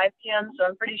 to 5 p.m. So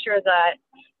I'm pretty sure that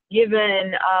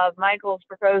given Michael's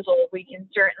proposal, we can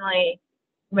certainly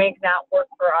make that work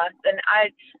for us. And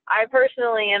I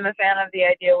personally am a fan of the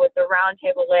idea with the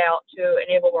roundtable layout to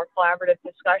enable more collaborative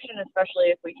discussion,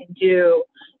 especially if we can do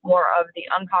more of the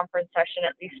unconference session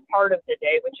at least part of the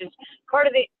day, which is part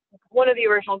of one of the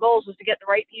original goals was to get the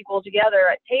right people together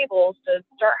at tables to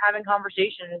start having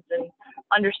conversations and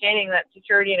understanding that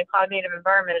security in a cloud native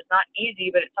environment is not easy,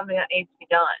 but it's something that needs to be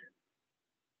done.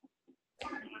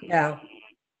 Yeah,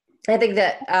 I think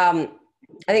that I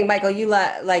think Michael, you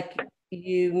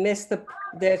missed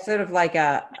there's sort of like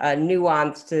a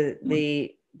nuance to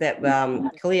that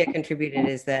Kalia contributed,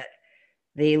 is that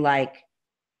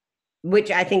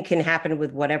which I think can happen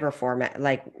with whatever format,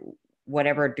 like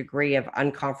whatever degree of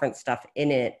unconference stuff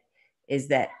in it, is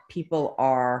that people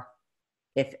are,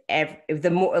 if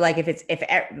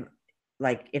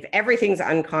everything's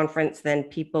unconference, then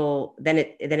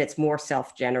it's more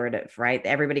self-generative, right?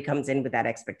 Everybody comes in with that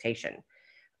expectation,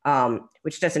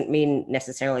 which doesn't mean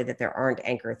necessarily that there aren't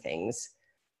anchor things.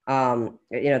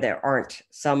 There aren't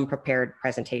some prepared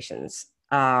presentations.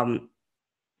 And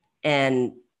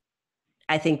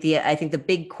I think the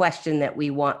big question that we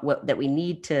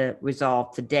need to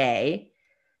resolve today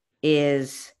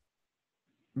is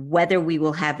whether we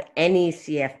will have any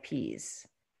CFPs.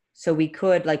 So we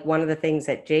could, like one of the things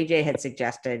that JJ had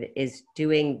suggested is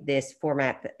doing this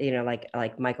format,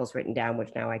 like Michael's written down,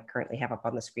 which now I currently have up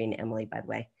on the screen, Emily, by the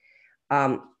way,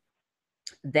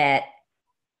 that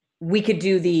we could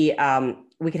do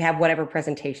we could have whatever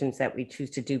presentations that we choose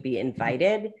to do be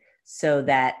invited, so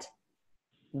that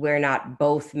we're not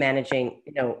both managing,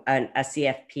 a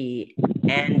CFP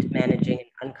and managing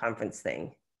an unconference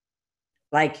thing.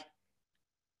 Like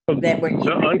that the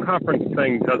unconference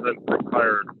thing doesn't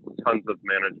require tons of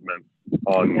management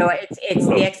on it's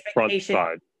the expectation. Front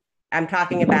side. I'm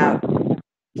talking about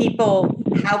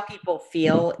how people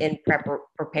feel in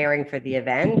preparing for the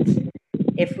event.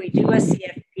 If we do a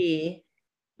CFP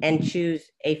and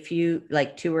choose a few,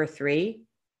 like 2 or 3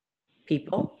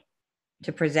 people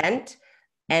to present,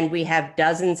 and we have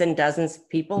dozens and dozens of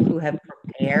people who have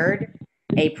prepared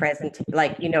a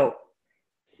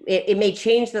it may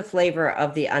change the flavor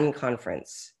of the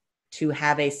unconference to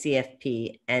have a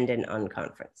CFP and an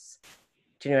unconference.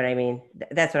 Do you know what I mean?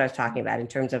 That's what I was talking about in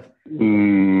terms of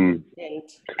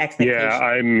expectation. Yeah,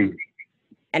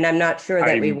 and I'm not sure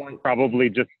that we want.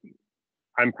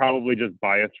 I'm probably just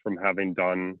biased from having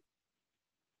done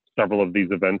several of these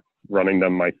events, running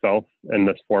them myself in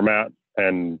this format,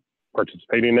 and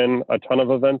participating in a ton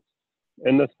of events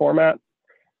in this format,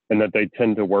 and that they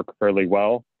tend to work fairly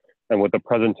well. And what the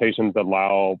presentations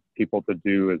allow people to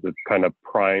do is it's kind of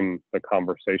prime the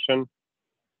conversation.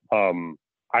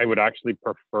 I would actually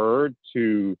prefer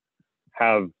to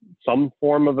have some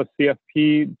form of a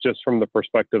CFP just from the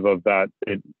perspective of that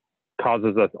it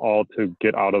causes us all to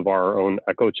get out of our own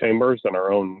echo chambers and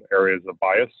our own areas of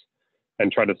bias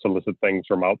and try to solicit things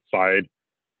from outside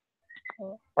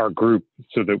our group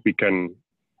so that we can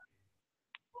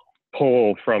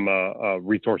pull from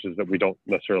resources that we don't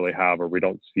necessarily have or we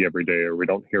don't see every day or we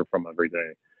don't hear from every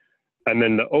day. And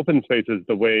then the open spaces,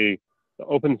 the way the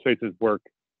open spaces work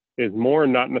is more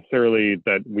not necessarily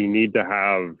that we need to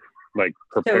have like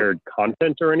prepared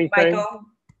content or anything.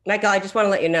 Michael, I just want to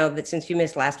let you know that since you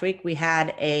missed last week, we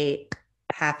had a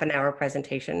half-an-hour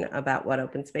presentation about what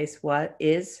open space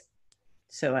is.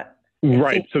 So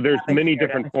right. So there's many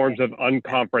different forms of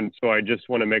unconference. So I just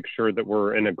want to make sure that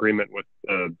we're in agreement with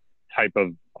the type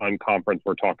of unconference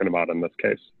we're talking about in this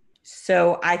case.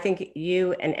 So I think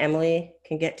you and Emily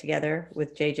can get together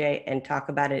with JJ and talk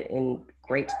about it in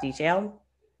great detail.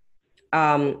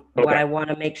 What I want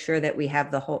to make sure that we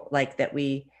have that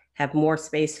we have more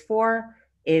space for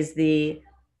is the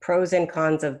pros and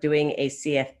cons of doing a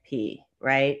CFP,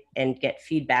 right? And get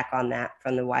feedback on that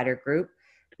from the wider group,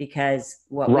 because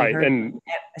what we heard,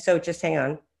 so just hang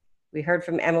on. We heard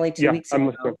from Emily 2 weeks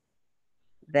ago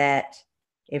that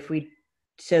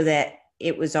so that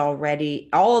it was already,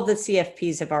 all of the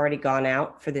CFPs have already gone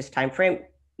out for this time frame.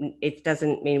 It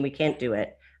doesn't mean we can't do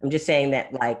it. I'm just saying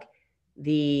that like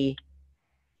the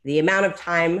amount of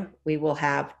time we will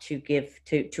have to give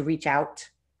to reach out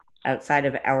outside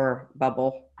of our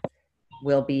bubble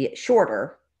will be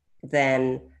shorter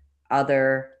than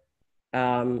other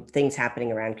things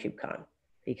happening around KubeCon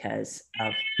because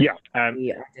of we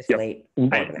are just late.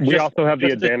 We also have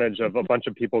the advantage of a bunch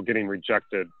of people getting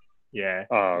rejected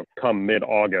come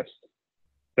mid-August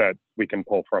that we can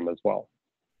pull from as well.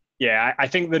 Yeah, I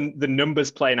think the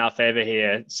numbers play in our favor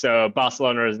here. So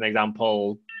Barcelona as an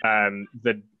example,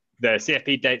 the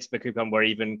CFP dates for KubeCon were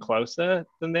even closer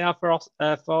than they are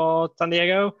for San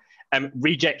Diego.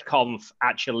 RejectConf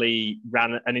actually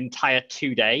ran an entire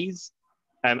 2 days.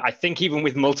 I think even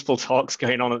with multiple talks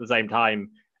going on at the same time,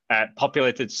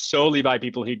 populated solely by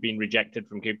people who'd been rejected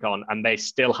from KubeCon, and they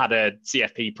still had a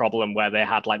CFP problem where they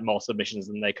had like more submissions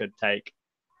than they could take.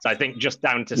 So I think just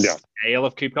down to scale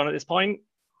of KubeCon at this point,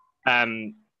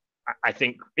 I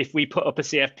think if we put up a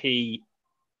CFP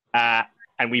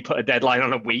and we put a deadline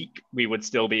on a week, we would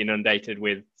still be inundated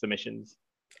with submissions.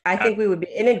 I think we would be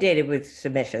inundated with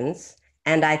submissions,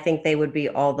 and I think they would be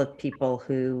all the people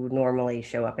who normally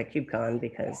show up at KubeCon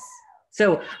because,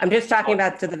 so I'm just talking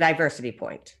about to the diversity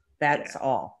point. That's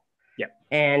all. Yeah.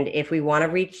 And if we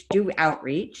want to do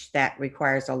outreach, that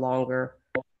requires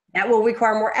that will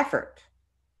require more effort,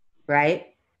 right?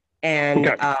 And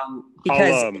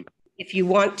because if you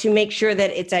want to make sure that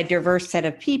it's a diverse set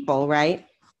of people, right?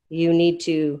 You need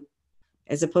to,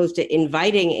 as opposed to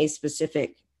inviting a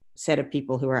specific set of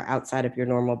people who are outside of your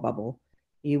normal bubble,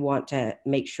 you want to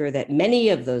make sure that many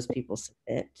of those people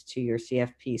submit to your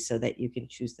CFP so that you can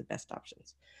choose the best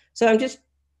options. So I'm just,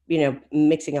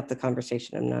 mixing up the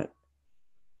conversation. I'm not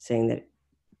saying that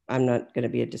I'm not going to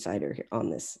be a decider here on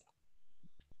this.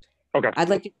 Okay. I'd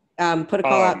like to put a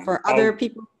call out for other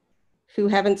people who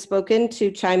haven't spoken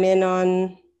to chime in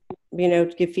on,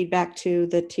 to give feedback to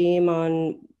the team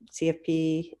on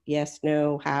CFP, yes,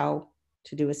 no, how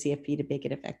to do a CFP to make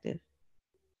it effective.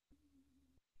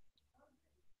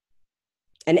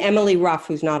 And Emily Ruff,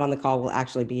 who's not on the call, will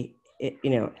actually be,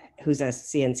 who's a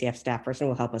CNCF staff person,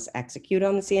 will help us execute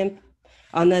on the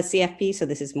CFP. So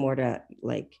this is more to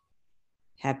like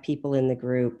have people in the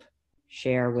group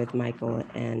share with Michael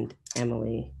and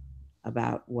Emily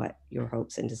about what your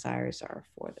hopes and desires are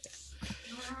for this.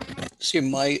 See,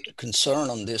 my concern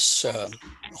on this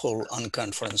whole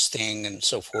unconference thing and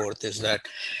so forth is that,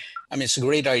 it's a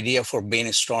great idea for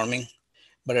brainstorming,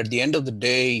 but at the end of the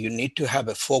day, you need to have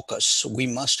a focus. We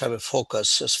must have a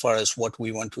focus as far as what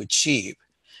we want to achieve.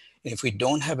 And if we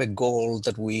don't have a goal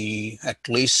that we at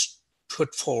least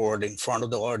put forward in front of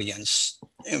the audience,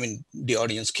 the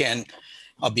audience can,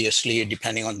 obviously,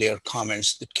 depending on their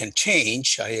comments, that can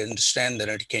change. I understand that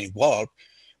it can evolve,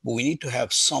 but we need to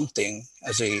have something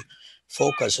as a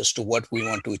focus as to what we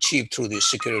want to achieve through the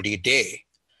security day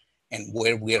and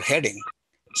where we're heading.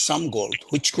 Some goal,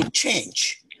 which could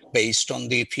change based on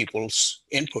the people's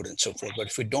input and so forth. But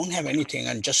if we don't have anything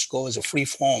and just go as a free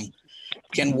form, it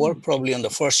can work probably on the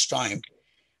first time,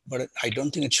 but I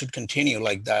don't think it should continue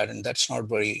like that. And that's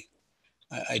not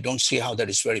I don't see how that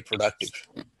is very productive.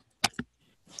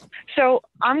 So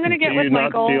I'm going to get with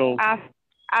Michael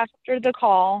after the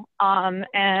call,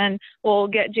 and we'll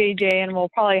get JJ and we'll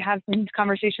probably have some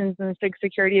conversations in the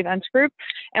SIG-Security events group,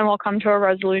 and we'll come to a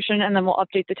resolution, and then we'll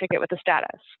update the ticket with the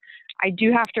status. I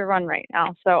do have to run right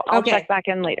now, so I'll check back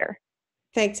in later.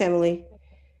 Thanks, Emily.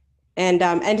 And to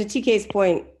TK's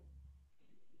point,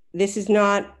 this is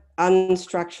not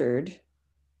unstructured,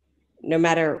 no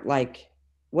matter like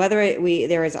whether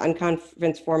there is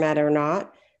unconference format or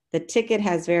not. The ticket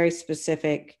has very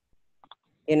specific,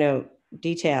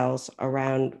 details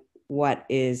around what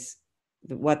is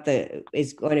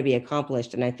going to be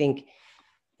accomplished. And I think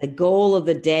the goal of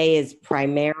the day is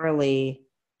primarily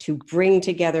to bring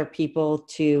together people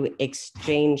to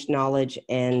exchange knowledge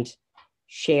and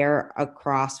share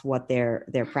across what their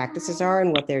practices are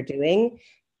and what they're doing.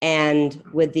 And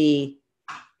what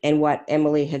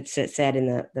Emily had said in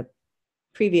the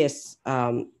previous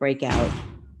breakout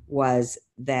was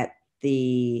that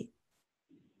the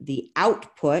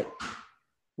output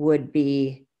would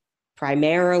be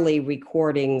primarily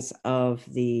recordings of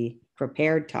the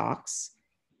prepared talks,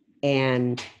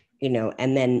 and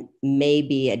then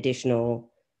maybe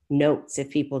additional notes if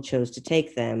people chose to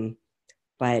take them,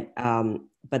 but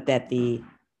that the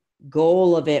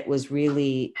goal of it was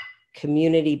really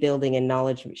community building and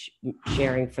knowledge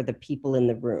sharing for the people in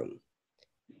the room.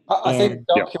 I think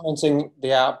documenting the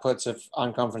outputs of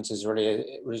unconferences is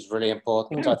really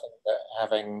important. I think that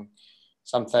having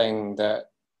something that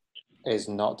is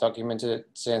not documented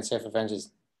at CNCF events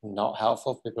is not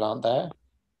helpful if people aren't there,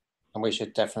 and we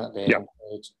should definitely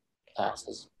include that.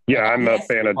 I'm a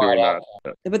fan of doing that.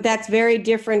 But that's very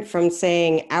different from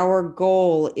saying our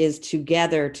goal is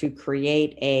together to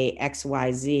create a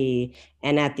XYZ,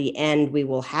 and at the end we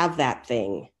will have that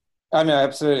thing. Oh no,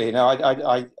 absolutely. No,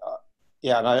 I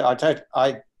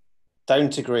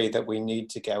don't agree that we need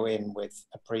to go in with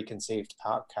a preconceived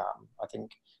outcome. I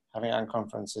think having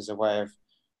unconference is a way of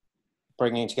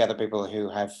bringing together people who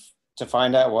have to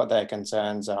find out what their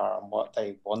concerns are and what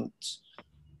they want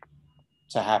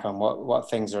to happen, what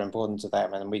things are important to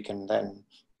them, and we can then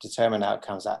determine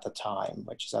outcomes at the time,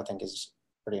 which I think is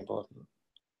pretty important.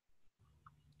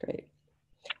 Great.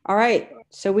 All right,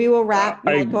 so we will wrap.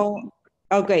 Michael.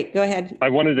 Oh, great. Go ahead. I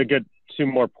wanted to get 2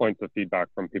 more points of feedback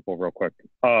from people real quick.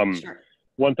 Sure.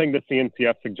 One thing the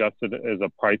CNCF suggested is a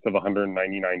price of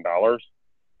 $199.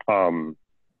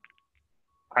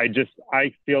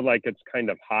 I feel like it's kind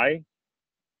of high,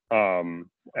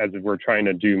 as we're trying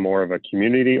to do more of a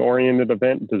community-oriented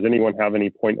event. Does anyone have any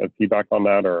point of feedback on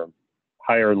that, or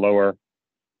higher, lower?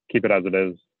 Keep it as it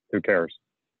is. Who cares?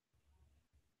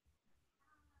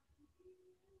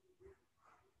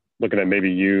 Looking at maybe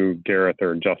you, Gareth,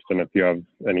 or Justin, if you have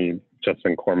any.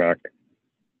 Justin Cormack.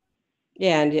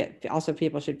 Yeah, and also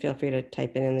people should feel free to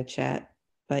type in the chat.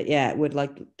 But yeah, would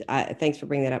like. Thanks for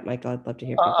bringing that up, Michael. I'd love to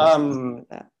hear about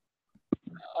that.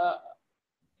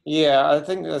 Yeah, I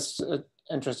think that's an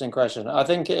interesting question. I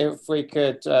think if we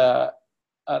could at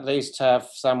least have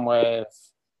some way of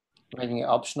making it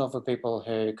optional for people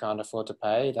who can't afford to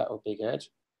pay, that would be good.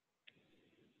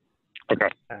 Okay.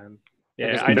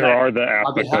 Yeah, there are the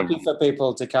I'd be aspects happy for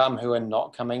people to come who are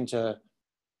not coming to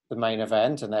the main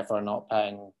event and therefore not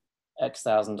paying X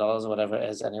 $1,000 or whatever it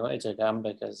is anyway to come,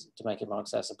 because to make it more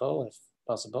accessible if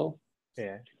possible.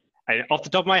 Yeah. Off the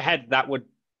top of my head,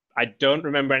 I don't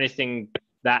remember anything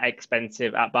that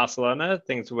expensive at Barcelona.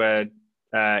 Things were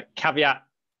caveat.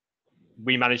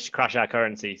 We managed to crash our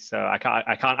currency, so I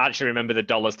can't actually remember the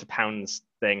dollars to pounds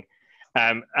thing.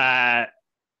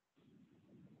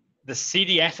 The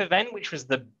CDF event, which was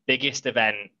the biggest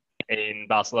event in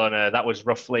Barcelona, that was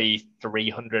roughly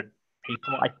 300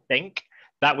 people, I think.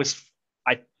 That was,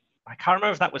 I can't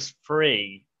remember if that was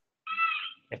free,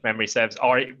 if memory serves,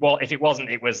 or if it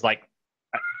wasn't, it was like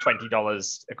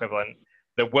 $20 equivalent.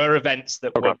 There were events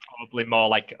that were probably more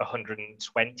like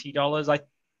 $120,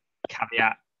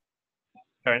 caveat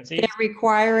currency. They're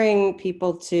requiring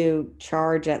people to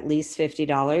charge at least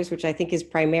 $50, which I think is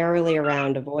primarily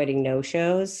around avoiding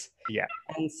no-shows. Yeah.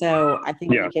 And so I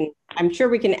think I'm sure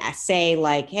we can say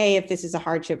like, hey, if this is a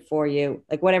hardship for you,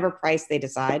 like whatever price they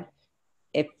decide,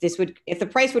 if the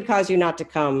price would cause you not to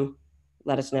come,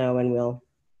 let us know and we'll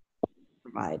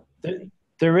provide.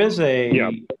 There is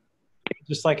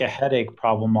just like a headache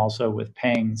problem also with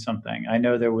paying something. I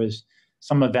know there was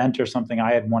some event or something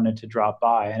I had wanted to drop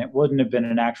by, and it wouldn't have been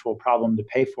an actual problem to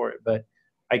pay for it, but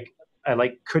I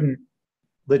couldn't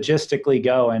logistically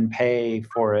go and pay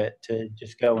for it to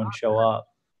just go and show up.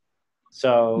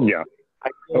 So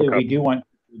we do want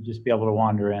to just be able to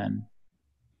wander in.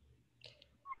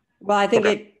 Well, I think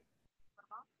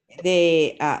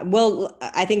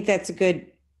I think that's a good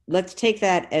let's take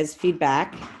that as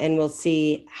feedback and we'll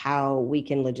see how we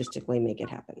can logistically make it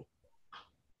happen.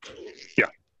 Yeah,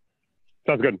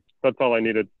 sounds good. That's all I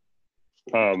needed.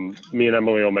 Me and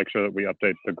Emily will make sure that we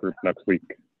update the group next week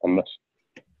on this.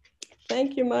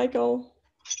 Thank you, Michael.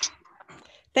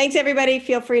 Thanks, everybody.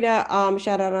 Feel free to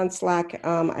shout out on Slack.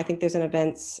 I think there's an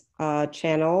events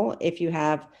channel if you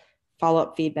have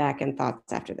follow-up feedback and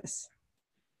thoughts after this.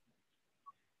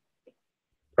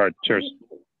 All right, cheers.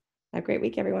 Have a great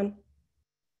week, everyone.